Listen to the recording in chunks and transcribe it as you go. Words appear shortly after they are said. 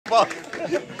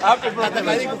هپی برادر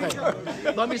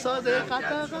با میساز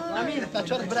همین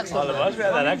بچه‌ها برقص حالا باش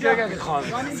بیاد که خان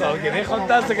سالگرد خان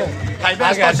دست که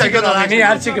اگر چی که نامینی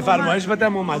هر چی که فرمایش بده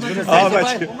ما مجبور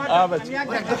هستیم بچه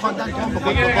یک خواندن کام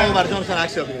بکن با ورجان سر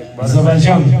عکس بگیریم زبر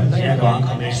جان یک آهنگ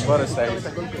خاموش برست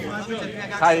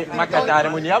خیلی مکتب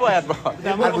آرمونیه باید با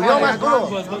آرمونیه اومد برو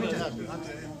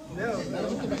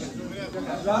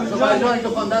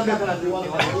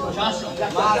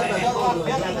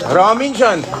رامین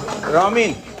جان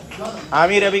رامین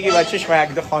امیره بگی بچهش و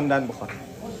یک دو خواندن بخون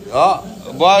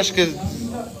باش که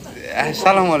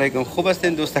سلام علیکم خوب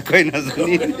هستین دوستکای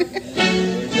نازنین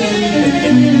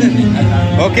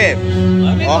اوکی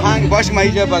آهنگ باش ما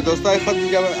اینجا با دوستای خود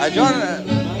اجان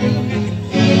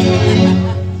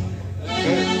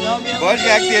باش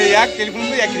یک تلفن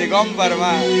بود یک نگام بر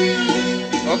من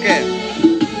اوکی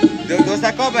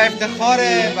دوستکا به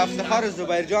افتخار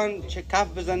زبیر جان چه کف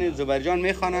بزنید زبیر جان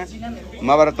میخوانه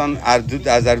ما براتون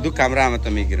از اردو کمره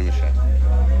همتون میگیرم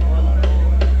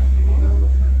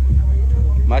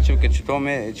ما چون که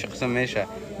چطور چه قسم میشه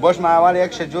باش ما اول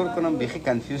یک جور کنم بیخی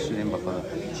کنفیوز شدیم به خدا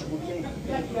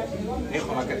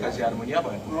میخوام که تازی آرمونیه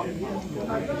باید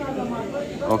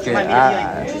اوکی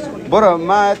برو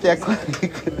ما یک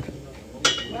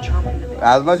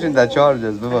از ما چون در 4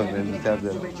 جز ببخشید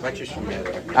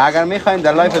اگر میخواین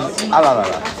در لایف الا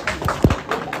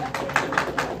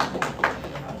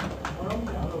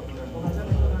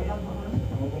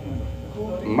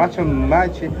ما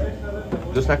چی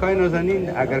دوستکای نازنین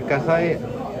اگر کسای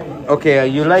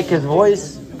اوکی you like his voice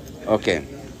اوکی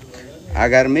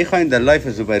اگر میخواین در لایف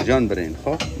زبیر جان برین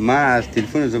خب ما از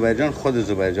تلفن زبیر جان خود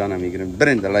زبیر جان میگیرم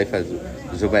برین در لایف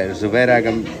زبیر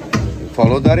اگر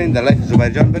فالو دارین در لایف زبیر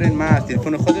جان برین من از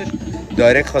تلفن خودش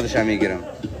دایرکت خودش هم میگیرم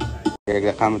یک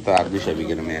رقم تو عقدش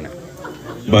بگیرم یعنی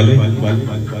بله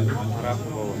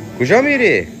کجا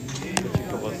میری؟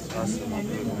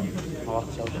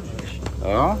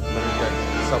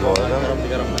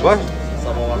 باش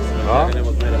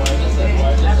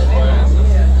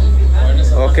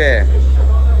اوکی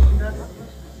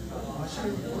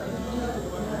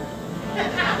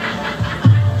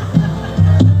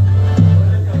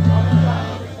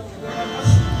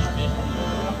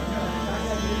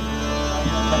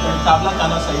تبله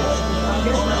کنا صحیح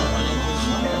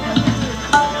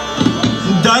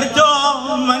در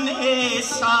دامن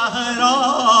صحرا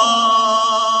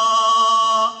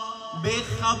بے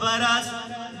خبر از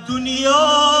دنیا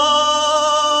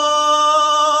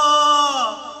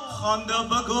خوانده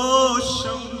به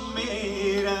گوشم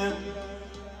میره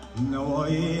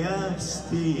نوای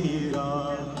هستی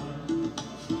را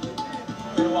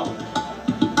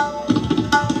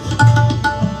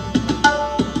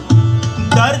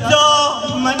در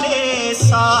دامن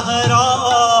صحرا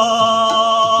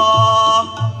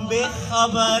بے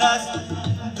خبر از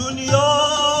دنیا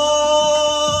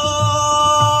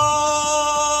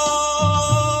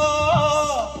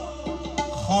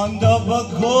خوانده به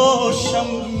گوشم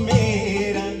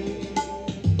میرن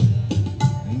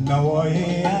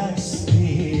نوای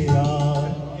هستی را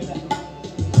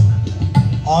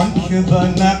آنکه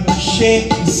به نقش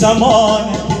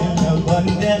زمان دل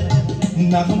بنده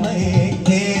نغمه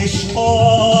عشق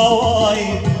آی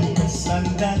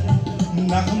بسندن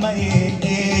نغمه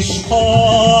عشق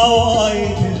آی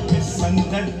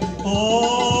بسندن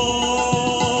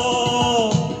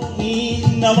این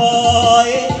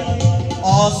نوای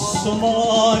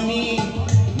آسمانی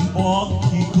با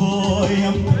کی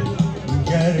گویم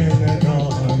گر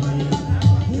ندانی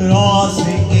راز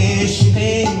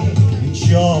عشق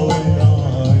جاودانی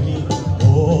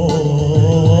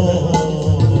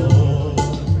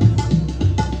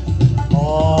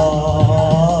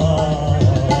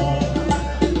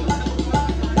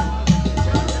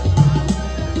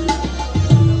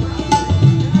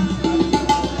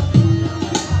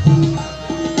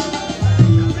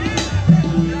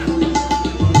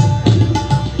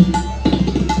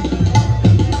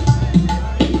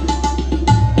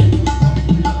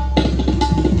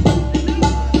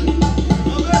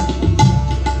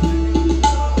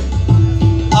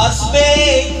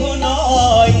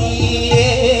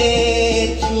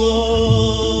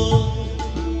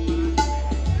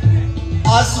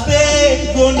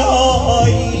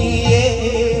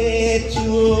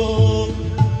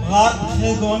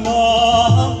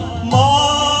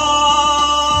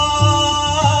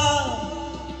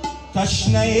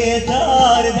تشنه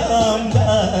دردم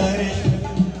داره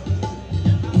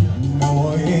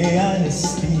نوای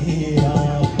هستی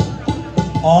را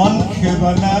آنکه به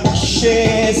نقش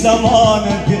زمان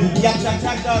دل یک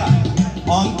چک دارم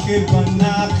آنکه به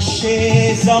نقش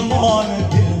زمان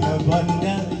دل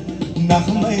بنده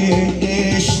نغمه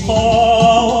عشق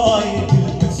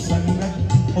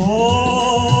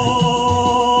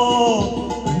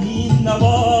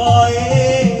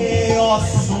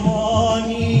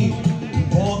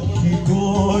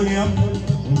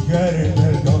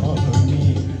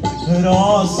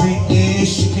راز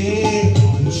عشق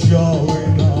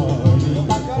جاودانی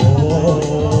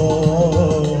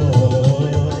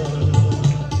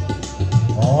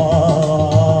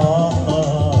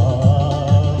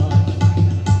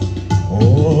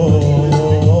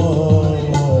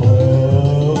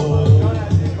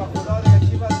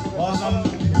بازم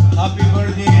هپی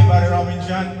بردی برای رامین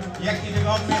جان. یکی دیگه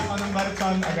میخوانم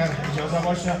براتون اگر اجازه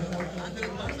باشه.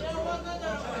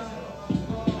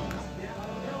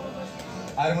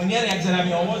 آرمونیه یک ذره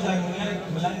می آواز آرمونیه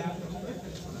بلند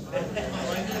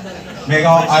میگه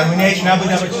آرمونیه هیچ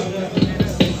نبوده بچه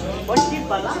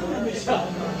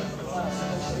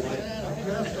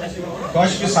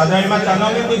کاش که صدای من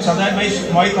تنها می بود صدای من هیچ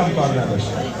مایک هم کار نداشت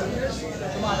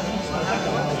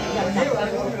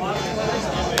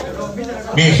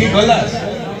بیخی گل است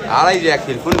حالا یک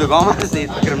تلفن بگام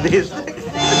هستید فکرم نیست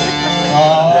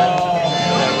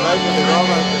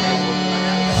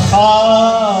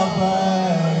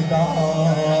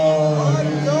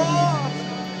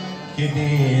که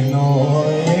دین و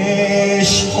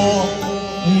عشق و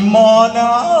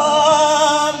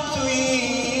ایمانم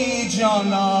توی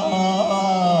جانم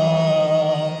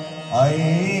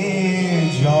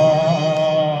ای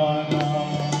جانم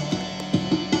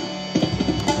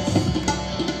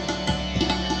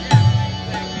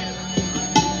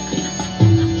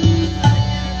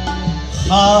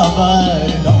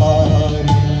خبرداری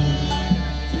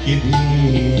که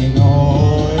دین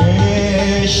و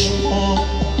عشق و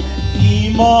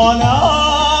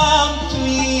ایمانم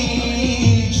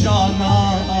توی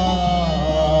جانم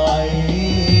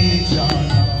ای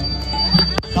جانم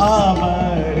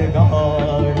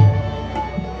خبرداری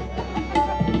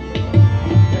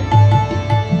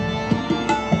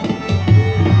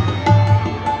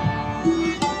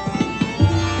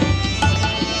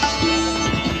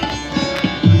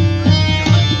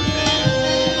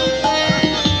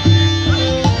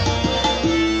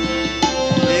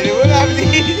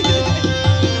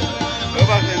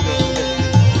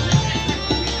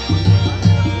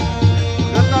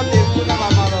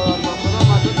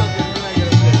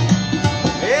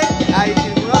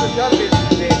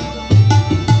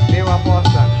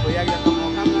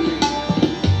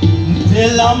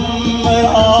دلم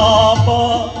را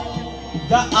با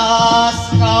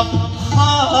دست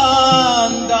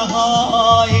خنده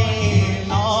های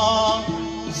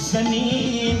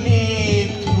نازنین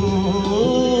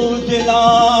تو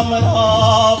دلم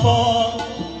را با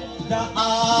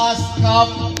دست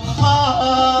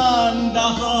خنده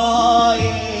های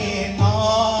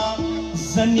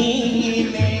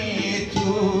نازنین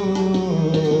تو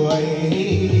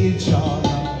ای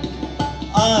جانم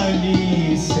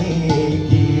علی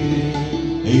سگیر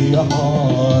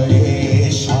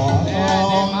های شام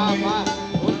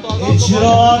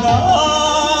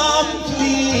اجرانم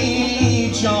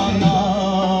توی جانم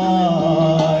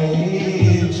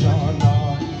ای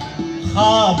جانم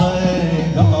خبرداری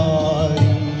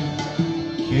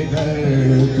که در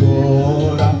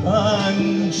دور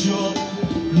رنج و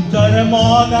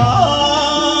درمانم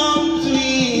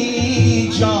توی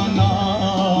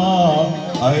جانم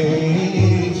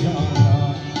ای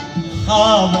جانم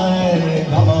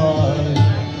خبرداری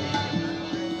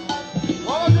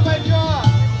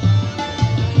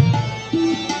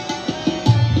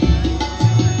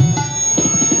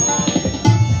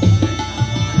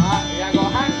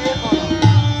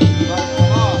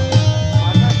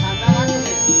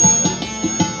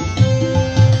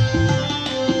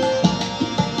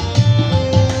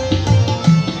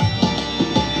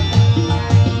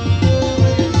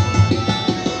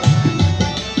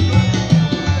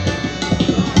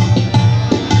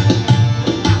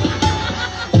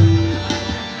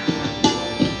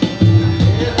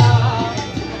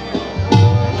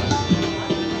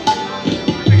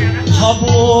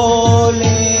قبول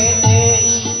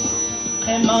عشق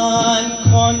من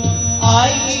کن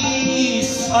ای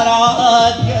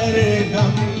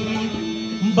سرگردم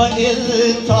با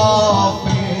الطاف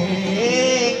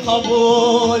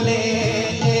قبول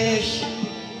عشق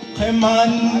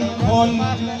من کن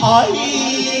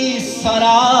ای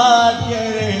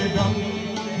سرگردم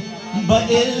با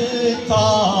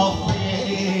الطاف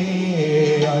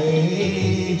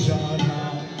ای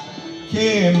جانم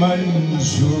که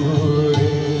منظور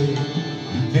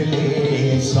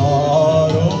دل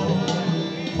زار و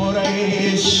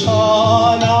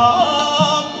پریشانم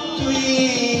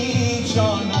توی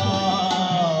جانم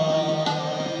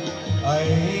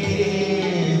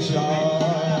ای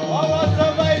جان آواز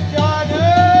بای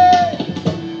جانه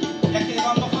یکی دیگه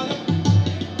هم بخوانم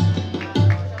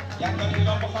یکی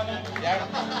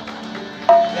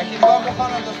دیگه هم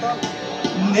بخوانم دوستان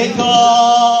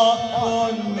نگاه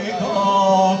کن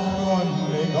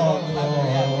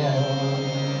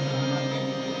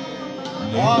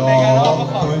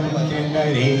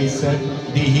نریزد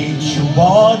دیهی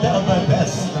چوباد به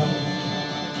دستم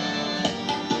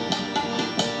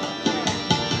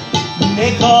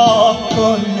نگاه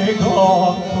کن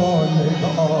نگاه کن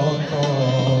نگاه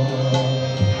کن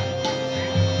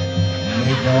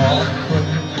نگاه کن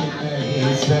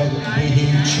نریزد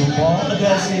دیهی چوباد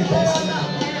از دستم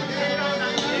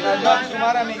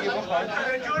شما میگی بخواد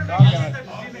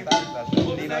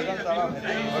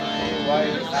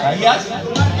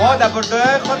ما در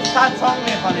بردوهای خود 100 سانگ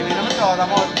میخوانیم اینه مثل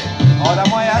آدم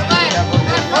های هست در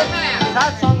بردوهای خود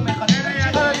 100 سانگ میخوانیم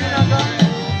چی قرار دینازم؟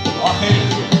 آخری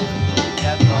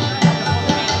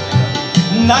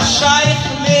نه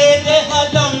شیخ میده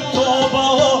هدم توبه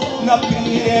و نه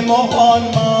پیر مهان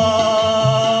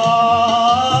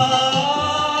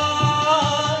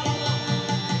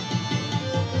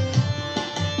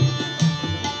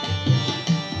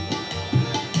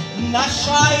نه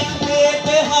شیخ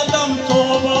میده هدم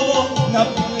توبه و نه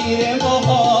پیر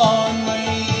مهان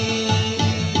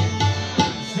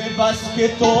بس که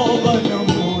توبه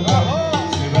نمونم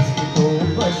بس که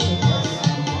توبه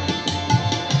شکستم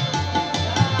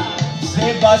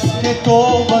بس که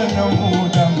توبه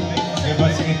نمونم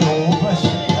بس که توبه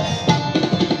شکستم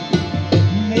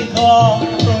نگاه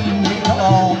کن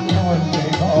نگاه کن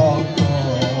نگاه کن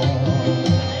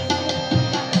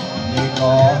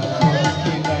نگاه کن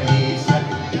که نریزد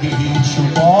دیدی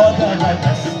چوباد به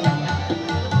دستم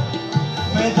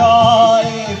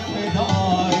فدای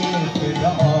فدای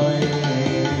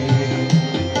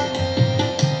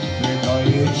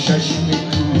فدای چشم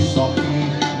تو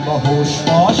ساقی با هوش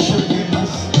باش شدی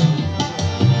هست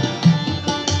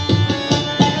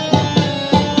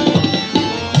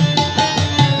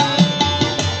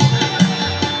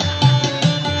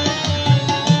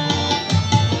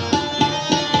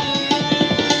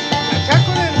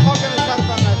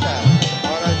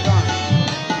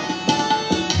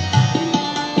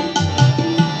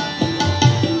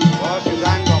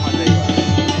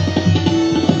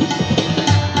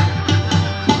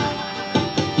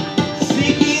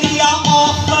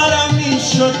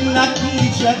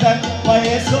نتیجه در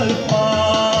پای زلفان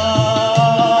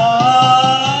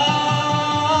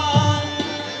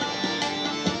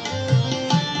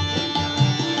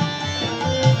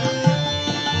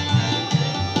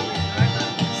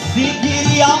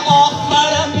سیگیری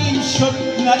آخرم این شد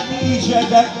نتیجه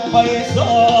در پای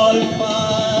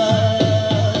زلفان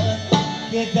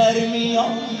که در میان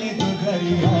دو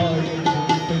دریای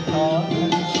فتاد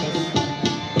نشستم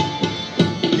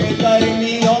که در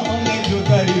میان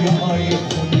دریای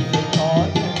خون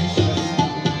فتاد نشستم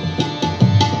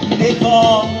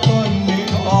نگاه کن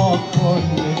نگاه کن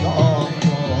نگاه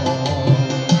کن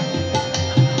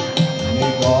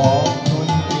نگاه کن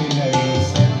که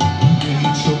نریزد دیهی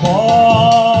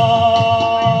چوباد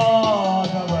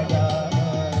به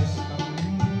دستم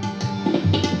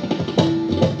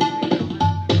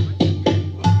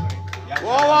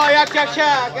واوا یک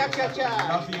چک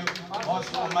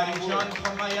آمری جان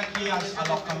خما یکی از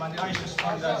علاقمندهایش است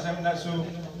در ضمن از او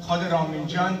خود رامین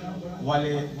جان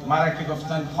ولی مرا که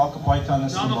گفتن خاک پایتان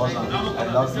هستیم بازم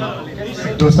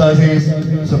دوست عزیز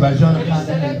زبیر جان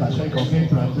خواندن بچه های کافی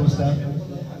تورنتو دوستن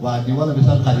و دیوال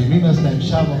بسیار قدیمی مثل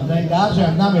امشب آهنگ در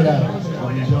جای نمیره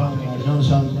رامین جان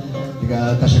مرجانشان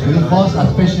دیگه تشکری خاص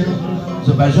از پیش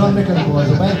زبیر جان میکنه با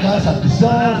زبیر کلاس از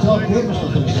بسیار زیاد دیر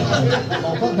بشناخته میشه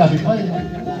آقا دقیقای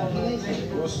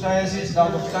دوستای عزیز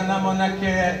گفتن نمانه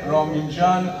که رامین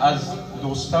جان از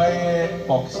دوستای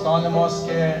پاکستان ماست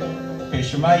که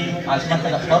پیشمه‌ای از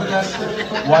مکه خارج است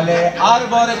ولی هر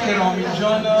باره که رامین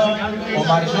جان و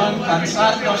عمر جان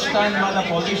کنسرت داشتن ما در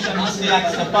پوزیشن مثل یک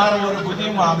سپر وارد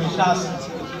بودیم و همیشه است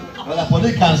در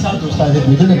پوزیشن کنسرت دوست عزیز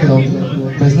میدونه که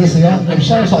بزنس یا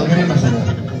امشب سالگرد مثلا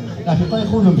رفیقای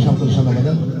خوب رو میشم خودشان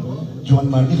آمدن جوان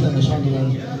مردی رو نشان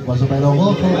دادن با زبیر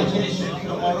آقا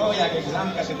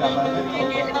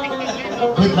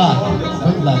Good luck,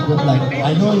 good luck, good luck.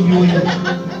 I know you will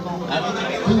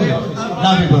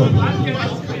love you, bro.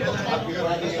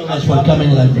 Thanks for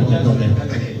coming like me, brother.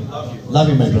 Love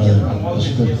you, my brother.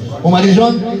 عمری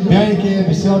جان بیایید که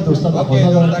بسیار دوستان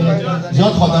تقاضا دارن که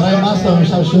زیاد خواندن‌های مست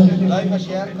همیشه شد.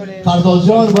 فرداد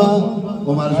جان و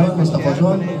عمر جان، مصطفی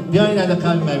جان بیایید علی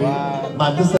قلب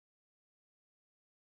میبینید.